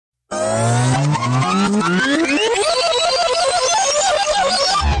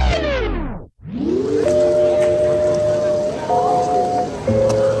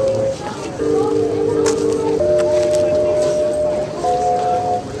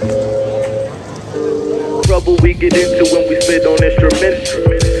Trouble we get into when we spit on instruments.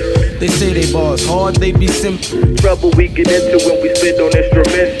 They say they bars hard, they be simple. Trouble we get into when we spit on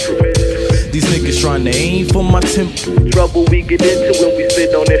instruments. These niggas trying to aim for my temple. Trouble we get into when we spit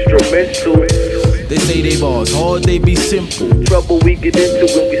on instrumental. They say they bars hard, they be simple. Trouble we get into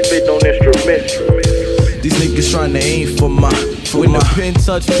when we spit on instruments. These niggas trying to aim for my when the pen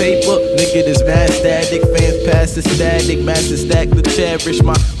touch paper, nigga, this mad static. Fans pass the static, master stack to cherish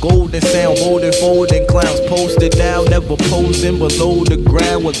my golden sound. Golden folding clowns posted down, never posing below the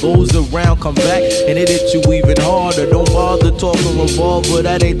ground. What goes around come back and it hit you even harder. Don't bother talking revolver,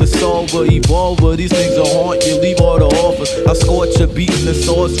 that ain't the solver. Evolver, these things will haunt you, leave all the offers. I scorch you, beating the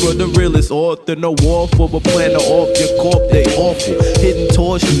source for the realest author. No war for, but plan to off your corp, they awful. Hidden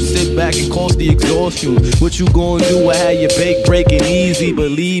torch you, sit back and cost the exhaustion. What you gonna do? I had your bake breaking easy,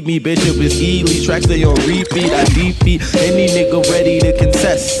 believe me, Bishop is Ely. Tracks they on repeat, I defeat any nigga ready to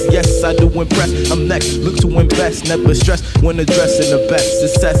contest. Yes, I do impress, I'm next, look to invest. Never stress when addressing the best.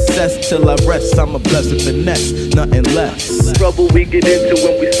 Success till I rest, I'm a blessed finesse, nothing less. Trouble we get into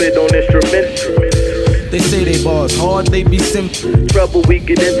when we spit on instruments. They say they bars hard, they be simple. Trouble we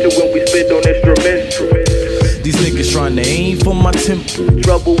get into when we spit on instruments. These niggas trying to aim for my temple.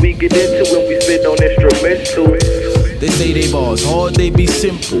 Trouble we get into when we spit on instrumental. They say they bars hard, they be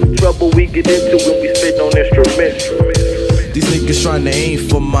simple. Trouble we get into when we spit on instruments. These niggas trying to aim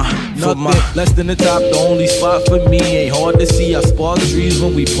for my less than the top, the only spot for me. Ain't hard to see, I spark trees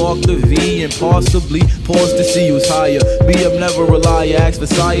when we park the V. And possibly pause to see who's higher. Me, I'm never a liar, ask for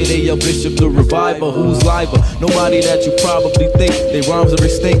sire. They your bishop, the reviver, who's liver? Nobody that you probably think, they rhymes are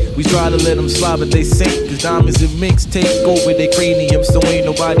extinct. We try to let them slide, but they sink. Cause diamonds and minks take over their cranium. So ain't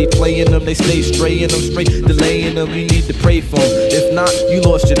nobody playing them, they stay straying them straight, delaying them, you need to pray for them. If not, you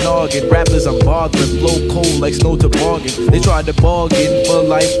lost your noggin. Rappers, I'm bothering, blow cold like snow toboggan. They tried to bargain for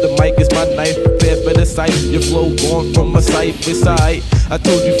life, the mic is my knife, prepare for the sight. Your flow gone from my sight, it's alright. I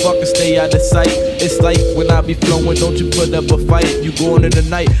told you fucking stay out of sight. It's like when I be flowing, don't you put up a fight. You going in the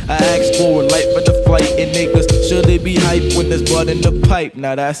night, I ask for a light for the flight. And niggas, should they be hype when there's blood in the pipe?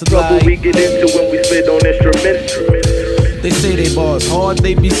 Now that's a Trouble lie. we get into when we spit on instruments. They say they bars hard,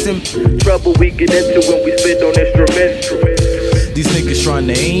 they be simple. Trouble we get into when we spit on instruments. These niggas trying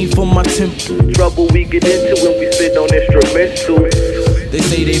to aim for my temple. Trouble we get into when we spit on instrumental. They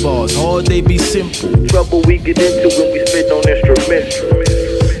say they bars hard, they be simple. Trouble we get into when we spit on instruments.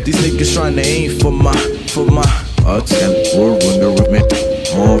 These niggas trying to aim for my attempt or wonder with me.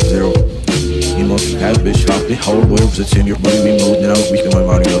 Mobb 0. You know, have bitch off the whole world, it's in your body, we move now, we can my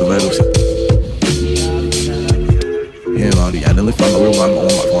body, other battles. Yeah, man, I don't live on the world, I'm on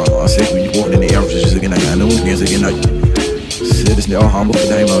my farm. I say, when you walk in the air, just again, I know, again, I said, it's now humble for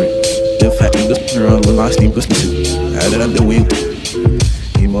them, the fact that this run with my steam, because I did up the wing.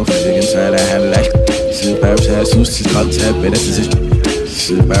 He more for the inside, I had a lash. See, perhaps I had to start to have better decision.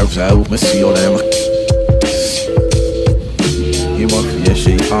 See, perhaps I would see all them. He more for your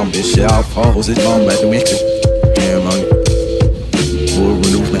shit, I'm this shit, I'll fall, was it long back to mix it? Yeah, man. Or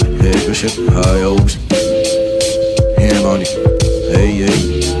remove me, hey, good shit, high O's. Yeah, man. Hey, hey,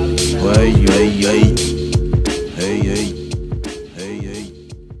 hey, hey, hey, hey.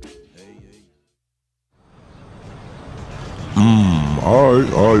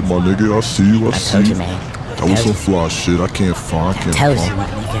 Alright, my nigga, I see you, I see told you. you, man. That was some fly shit, I can't find, I told you, my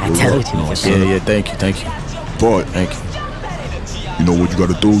nigga, I told you. know what I'm saying? Yeah, thank you. But, Thank you. you know what you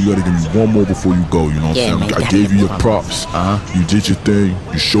gotta do? You gotta give me one more before you go, you know what Yeah, I'm saying? man, I gave you your props. You did your thing,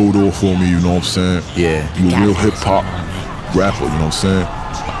 you showed off for me, you know what I'm saying? Yeah. You a real Got it. hip-hop rapper, you know what I'm saying?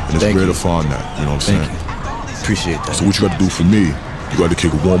 And it's Thank rare you. to find that, you know what I'm Thank saying? you. Appreciate that. So what you gotta do for me, you gotta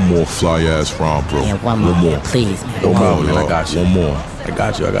kick one more fly-ass rhyme, bro. Yeah, one more, please, man. No One more, problem, man. I y'all. got you. One more. I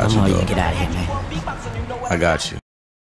got you, Come on, you dog. can get out of here, man. I got you.